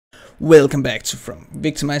Welcome back to From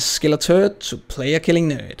Victimized Skiller Turd to Player Killing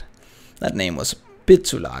Nerd. That name was a bit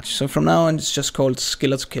too large, so from now on it's just called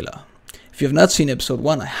Skiller2Killer. If you have not seen episode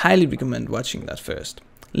 1, I highly recommend watching that first.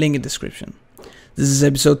 Link in description. This is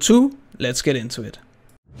episode 2, let's get into it.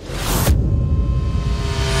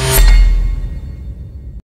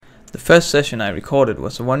 The first session I recorded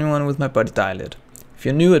was a 1v1 with my buddy DDS. If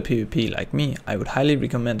you're new at PvP like me, I would highly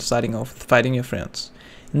recommend starting off with fighting your friends.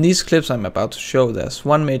 In these clips I'm about to show, there's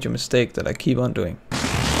one major mistake that I keep on doing.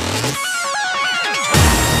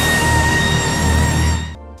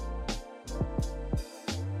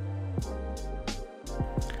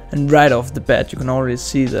 And right off the bat you can already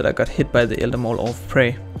see that I got hit by the Elder Maul off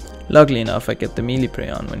prey. Luckily enough I get the melee prey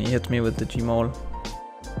on when he hits me with the G-Maul.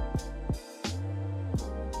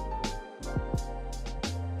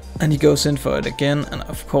 And he goes in for it again, and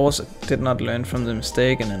of course I did not learn from the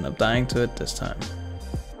mistake and end up dying to it this time.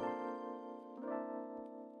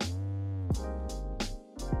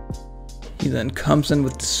 He then comes in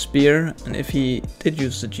with the spear, and if he did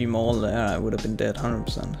use the G-Maul there, I would have been dead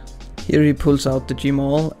 100%. Here he pulls out the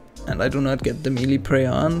G-Maul, and I do not get the melee prey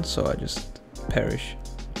on, so I just perish.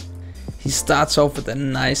 He starts off with a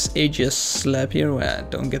nice AGS slap here, where I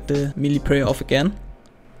don't get the melee prey off again.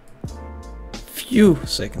 Few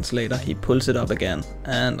seconds later he pulls it up again,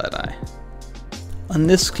 and I die. On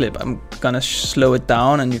this clip I'm gonna slow it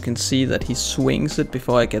down, and you can see that he swings it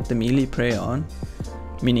before I get the melee prey on.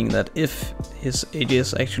 Meaning that if his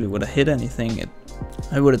AGS actually would have hit anything,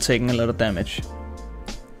 I would have taken a lot of damage.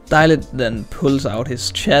 DDS then pulls out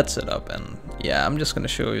his chat setup, and yeah, I'm just gonna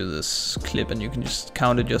show you this clip and you can just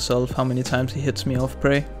count it yourself how many times he hits me off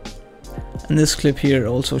prey. And this clip here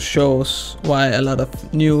also shows why a lot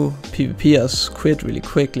of new PvPers quit really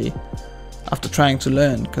quickly after trying to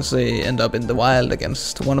learn, because they end up in the wild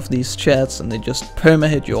against one of these chats and they just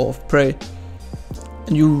perma-hit you off prey.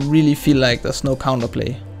 And you really feel like there's no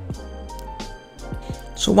counterplay.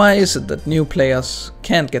 So why is it that new players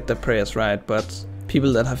can't get their prayers right, but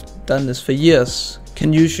people that have done this for years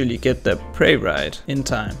can usually get their prey right in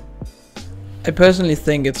time? I personally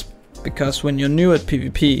think it's because when you're new at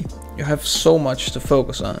PvP, you have so much to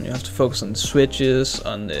focus on. You have to focus on the switches,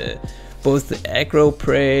 on both the aggro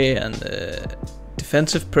prey and the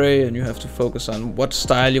defensive prey, and you have to focus on what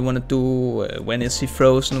style you want to do, when is he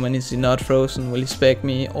frozen, when is he not frozen, will he spec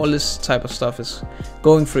me, all this type of stuff is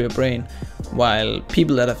going through your brain, while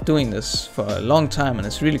people that are doing this for a long time and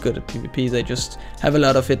is really good at PvP, they just have a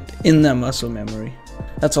lot of it in their muscle memory.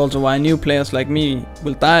 That's also why new players like me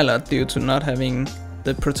will die a lot due to not having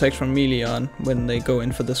the protect from melee on when they go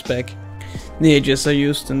in for the spec. The AGS I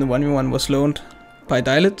used in the 1v1 was loaned by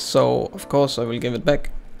DDS, so of course I will give it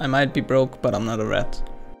back. I might be broke, but I'm not a rat.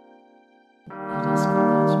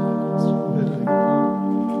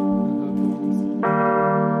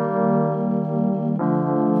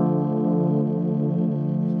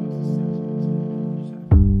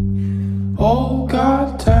 Oh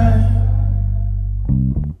God damn,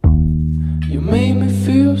 you made me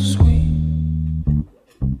feel sweet.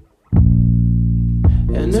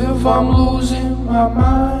 And if I'm losing my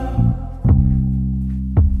mind,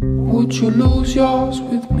 would you lose yours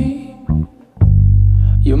with me?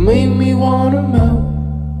 You make me wanna melt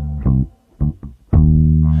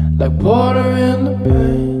like butter in the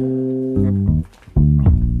pan.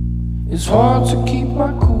 It's hard to keep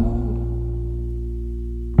my cool,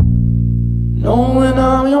 knowing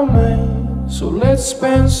I'm your man. So let's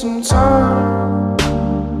spend some time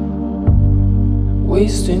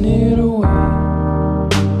wasting it away.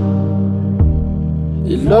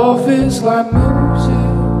 Your love is like music,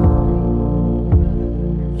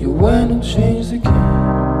 you went and changed the game.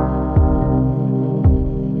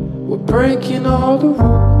 We're breaking all the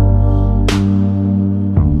rules,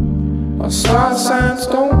 our side signs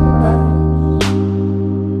don't match.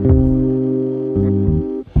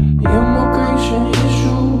 Immigration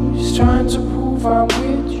issues, trying to prove I'm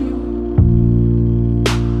with you.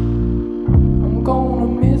 I'm gonna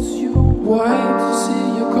miss you, I hate to see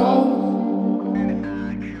you go.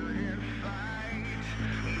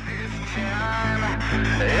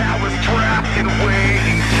 I was trapped and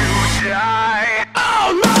waiting to die.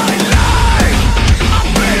 All my life I've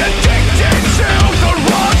been addicted to the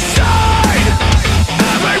wrong side.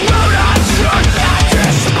 Every road I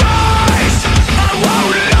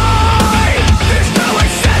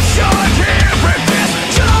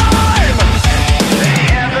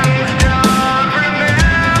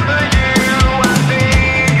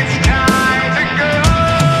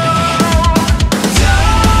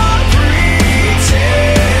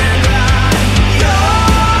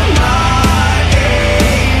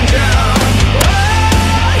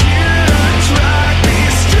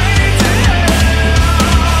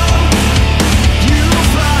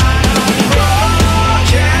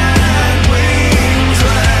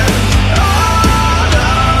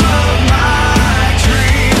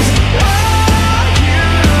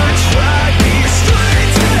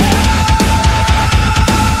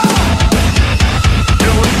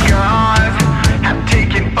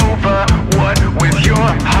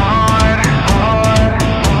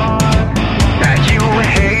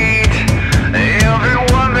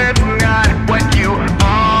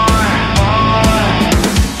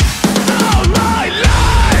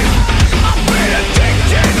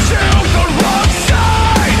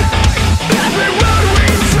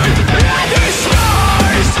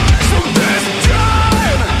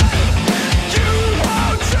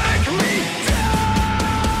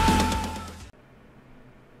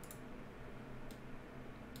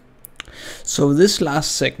So this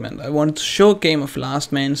last segment, I wanted to show a game of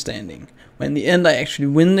last man standing, where in the end I actually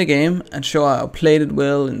win the game and show how I played it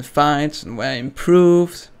well in the fights and where I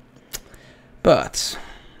improved. But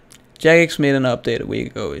Jagex made an update a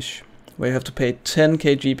week ago-ish, where you have to pay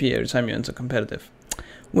 10k GP every time you enter competitive,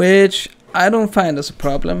 which I don't find as a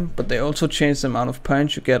problem, but they also changed the amount of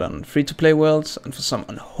points you get on free-to-play worlds, and for some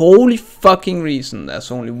unholy fucking reason,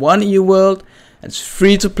 there's only one EU world, and it's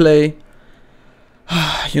free-to-play.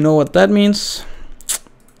 You know what that means?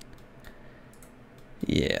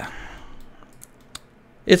 Yeah.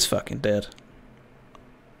 It's fucking dead.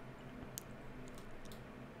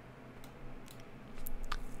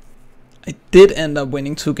 I did end up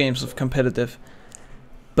winning 2 games of competitive,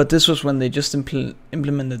 but this was when they just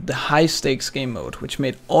implemented the high stakes game mode, which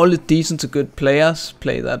made all the decent to good players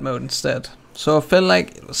play that mode instead. So I felt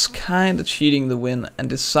like it was kinda cheating the win and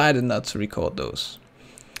decided not to record those.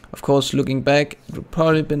 Of course, looking back, it would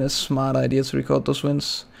probably been a smart idea to record those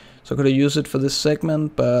wins, so I could have used it for this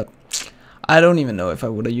segment, but I don't even know if I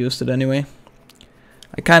would have used it anyway.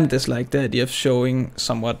 I kinda dislike the idea of showing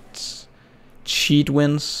somewhat cheat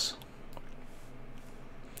wins.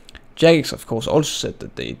 Jagex, of course, also said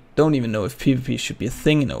that they don't even know if PvP should be a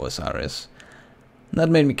thing in OSRS. That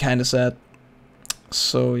made me kinda sad.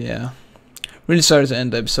 So yeah, really sorry to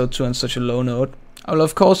end episode 2 on such a low note. I will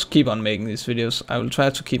of course keep on making these videos. I will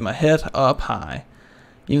try to keep my head up high,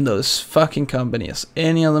 even though this fucking company, as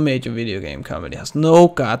any other major video game company, has no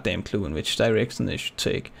goddamn clue in which direction they should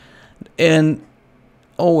take, and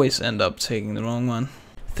always end up taking the wrong one.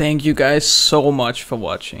 Thank you guys so much for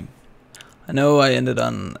watching. I know I ended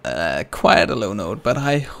on quite a low note, but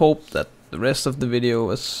I hope that the rest of the video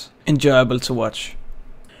was enjoyable to watch.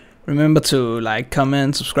 Remember to like,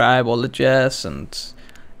 comment, subscribe, all the jazz, and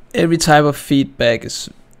every type of feedback is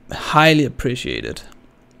highly appreciated.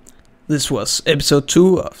 This was episode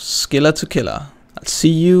 2 of Skiller2Killer. I'll see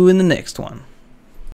you in the next one.